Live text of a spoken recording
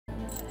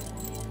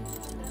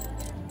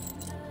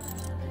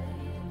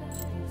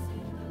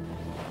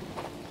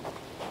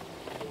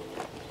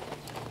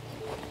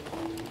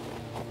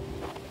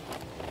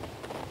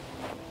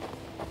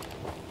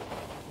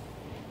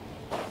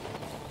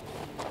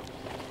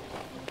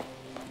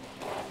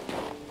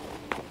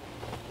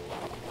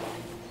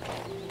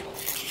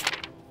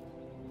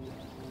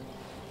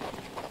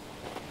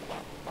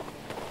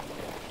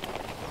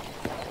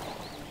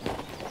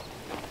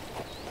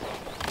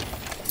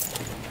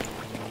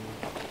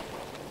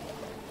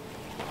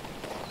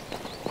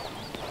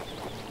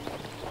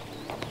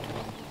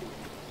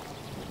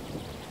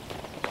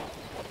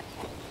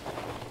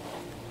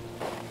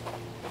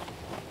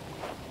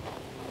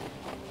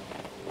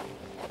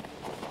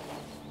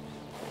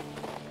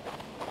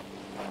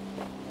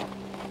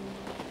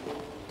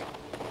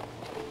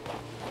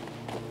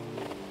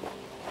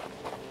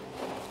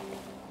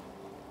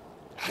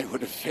I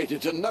would have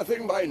faded to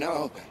nothing by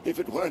now if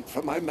it weren't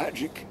for my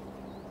magic.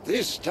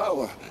 This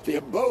tower, the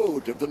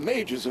abode of the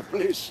mages of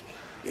bliss,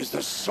 is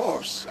the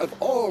source of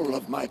all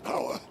of my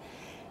power.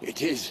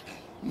 It is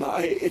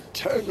my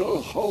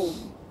eternal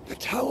home. The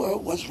tower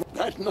was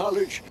that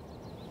knowledge.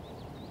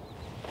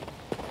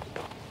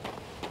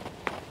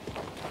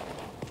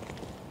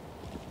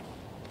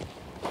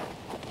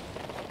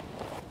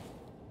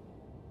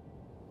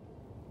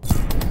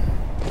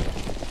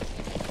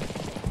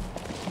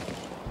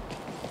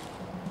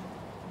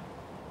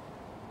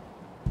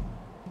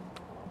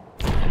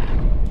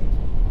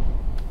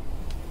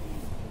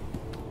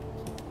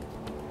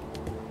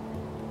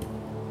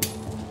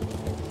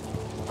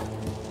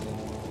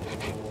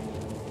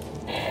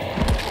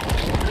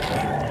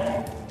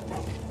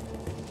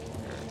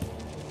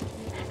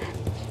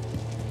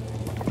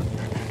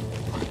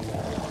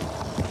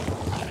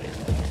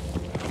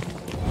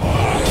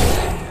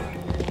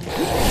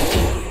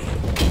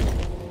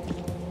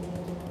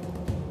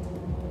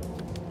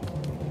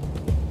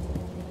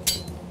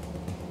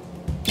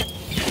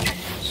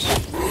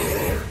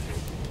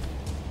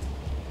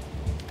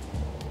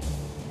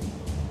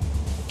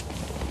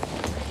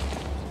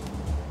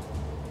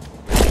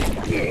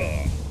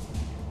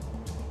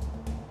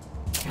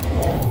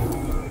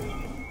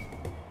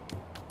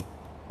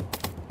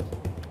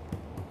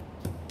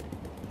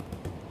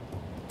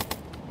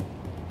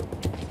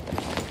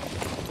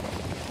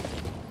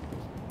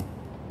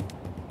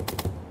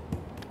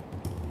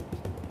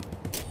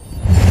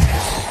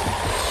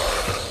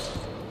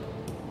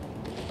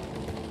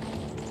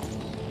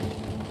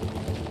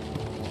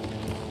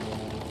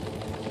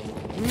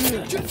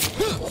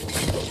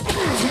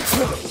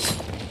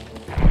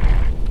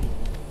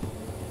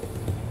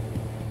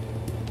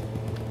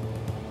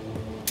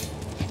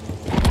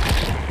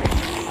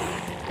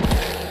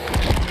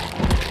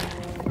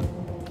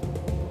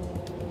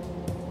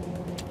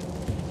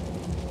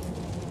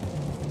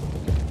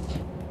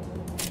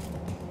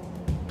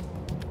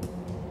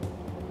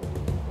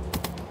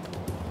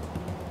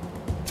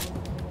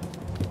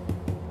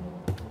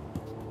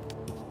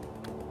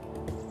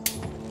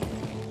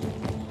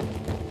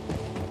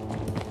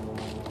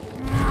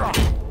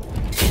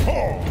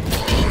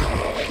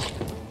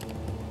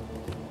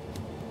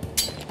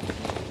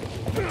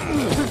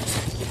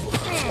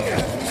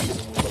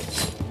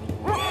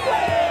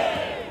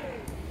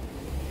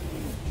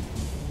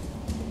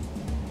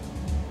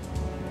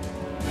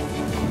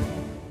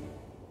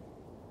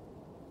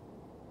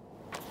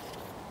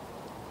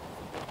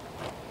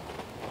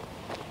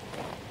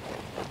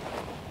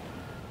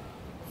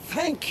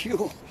 Thank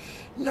you.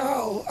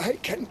 Now I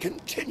can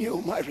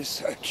continue my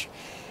research.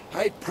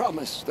 I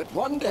promise that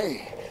one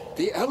day,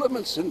 the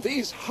elements in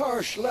these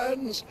harsh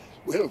lands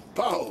will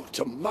bow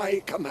to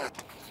my command.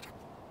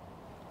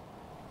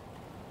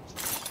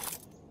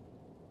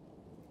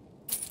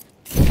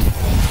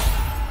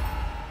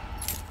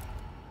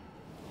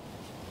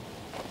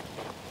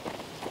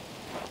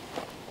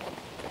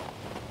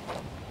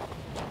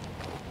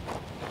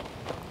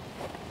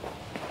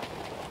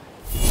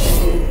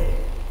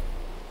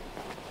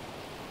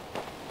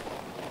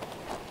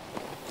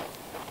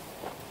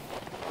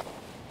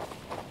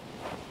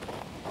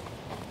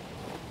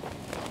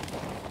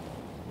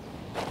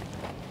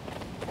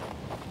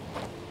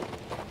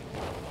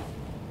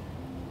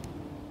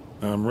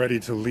 I'm ready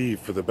to leave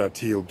for the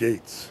Batil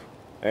Gates.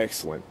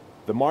 Excellent.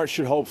 The march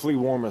should hopefully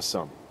warm us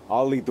some.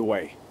 I'll lead the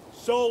way.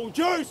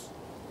 Soldiers!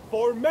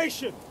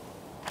 Formation!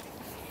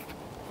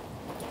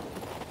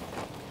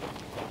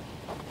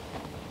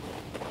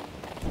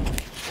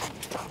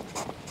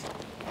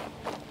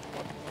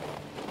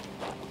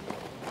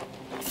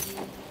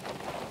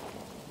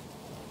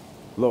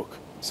 Look,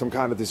 some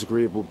kind of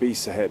disagreeable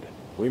beast ahead.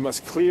 We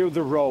must clear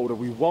the road or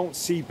we won't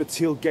see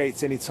Batil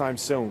Gates anytime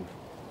soon.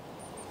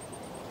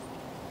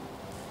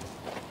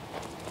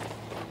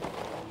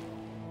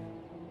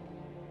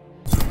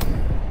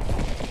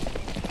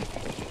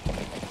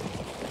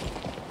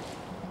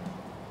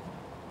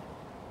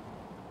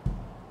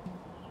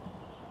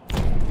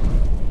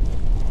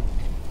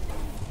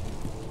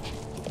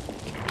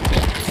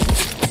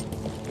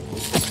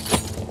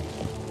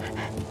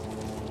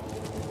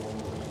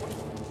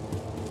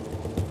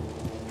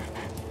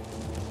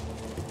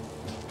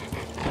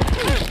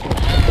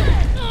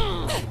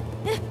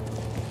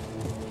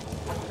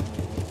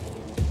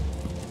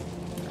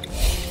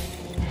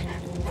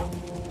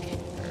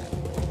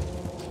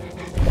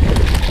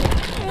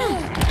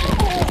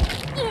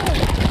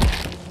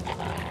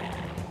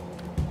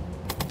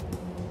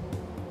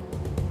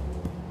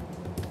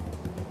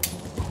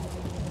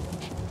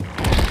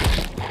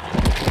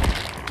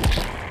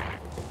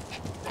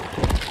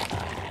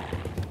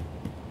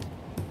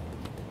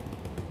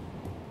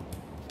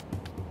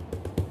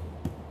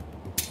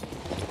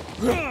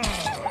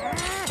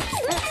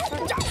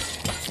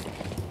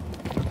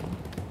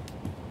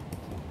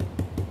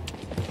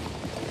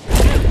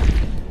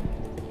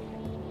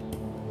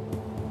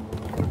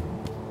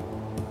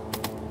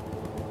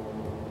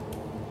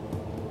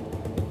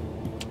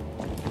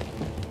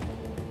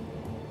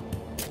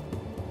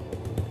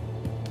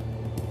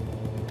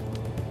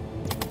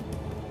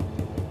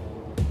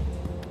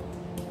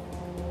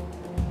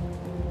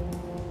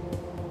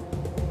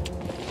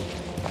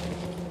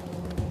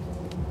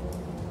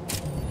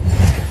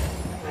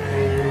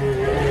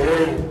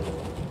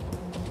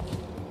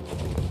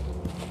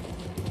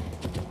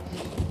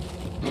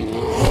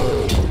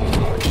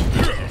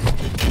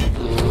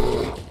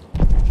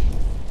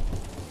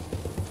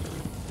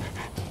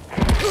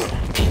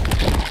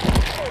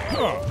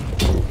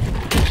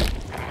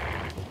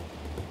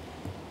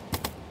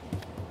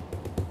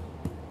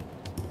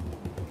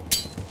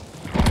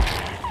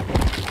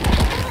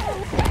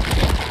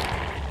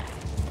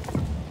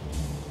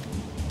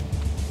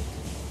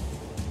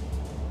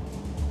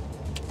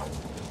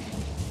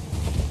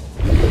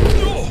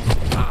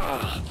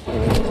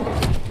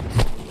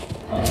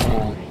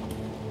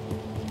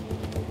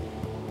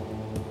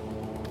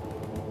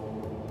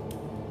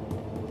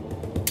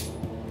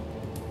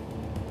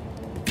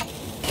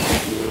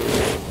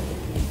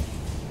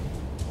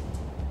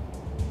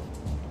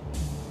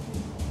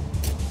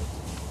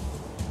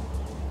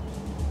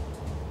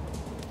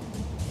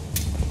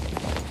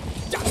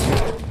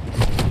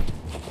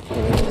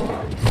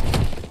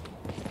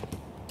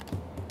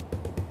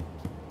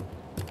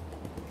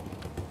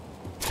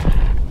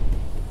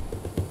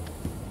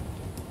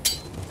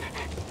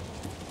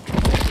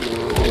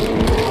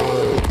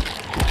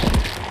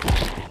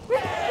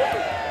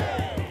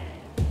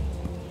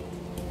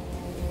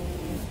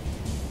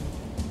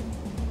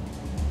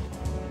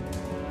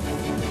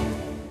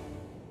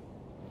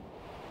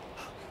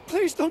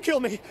 Don't kill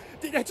me.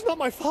 It's not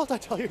my fault, I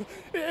tell you.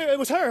 It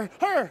was her.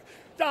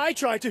 I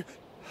tried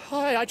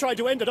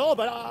to end it all,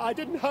 but I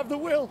didn't have the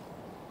will.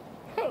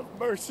 Have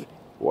mercy.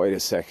 Wait a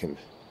second.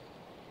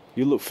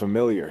 You look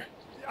familiar.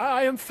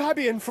 I am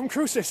Fabian from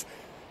Crucis.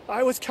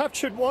 I was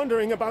captured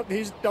wandering about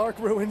these dark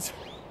ruins.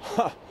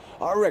 Ha!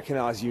 I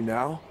recognize you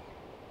now.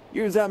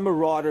 You're that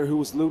marauder who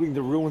was looting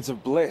the ruins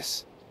of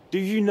Bliss. Do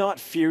you not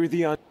fear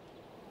the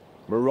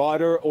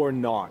Marauder or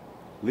not,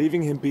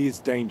 leaving him be is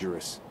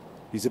dangerous.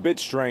 He's a bit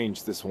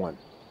strange, this one.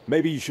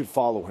 Maybe you should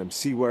follow him,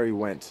 see where he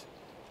went.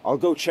 I'll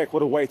go check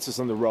what awaits us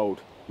on the road.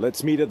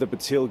 Let's meet at the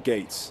Batil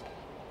gates.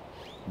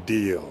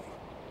 Deal.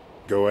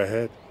 Go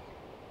ahead.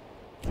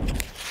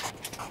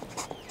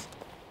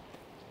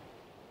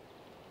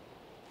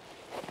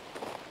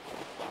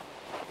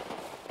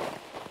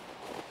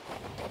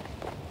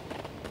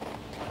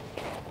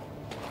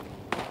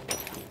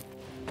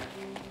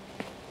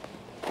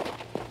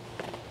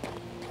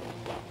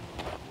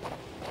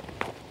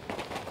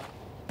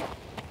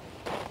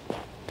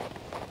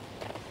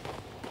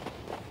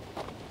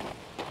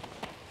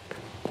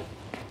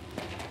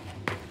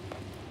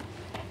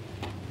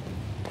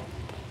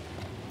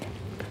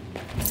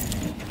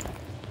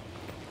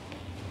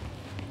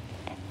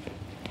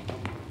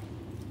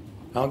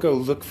 I'll go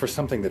look for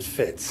something that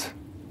fits.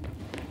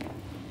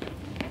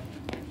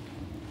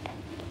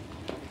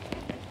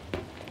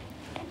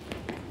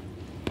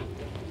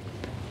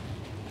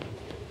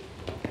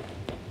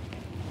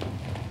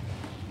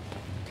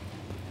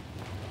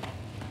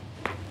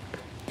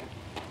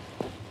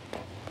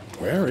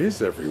 Where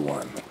is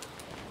everyone?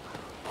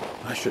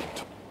 I should...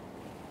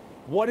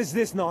 What is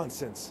this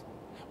nonsense?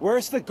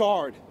 Where's the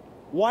guard?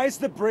 Why is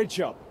the bridge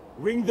up?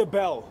 Ring the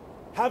bell.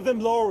 Have them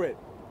lower it.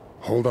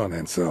 Hold on,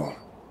 Ansel.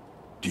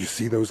 Do you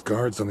see those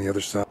guards on the other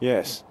side?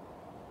 Yes.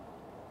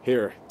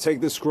 Here,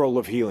 take the scroll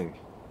of healing.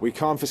 We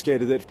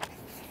confiscated it.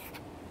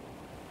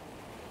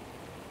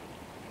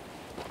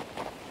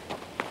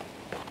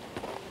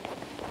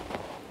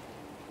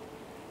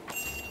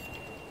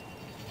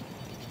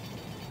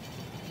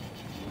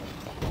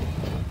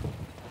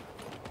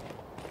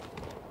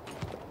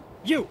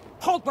 You!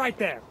 Halt right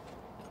there!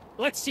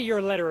 Let's see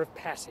your letter of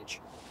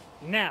passage.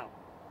 Now.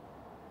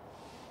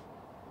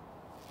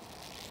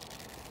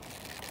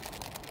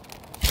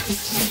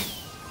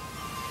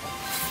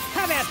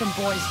 Have at them,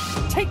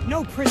 boys! Take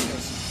no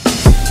prisoners!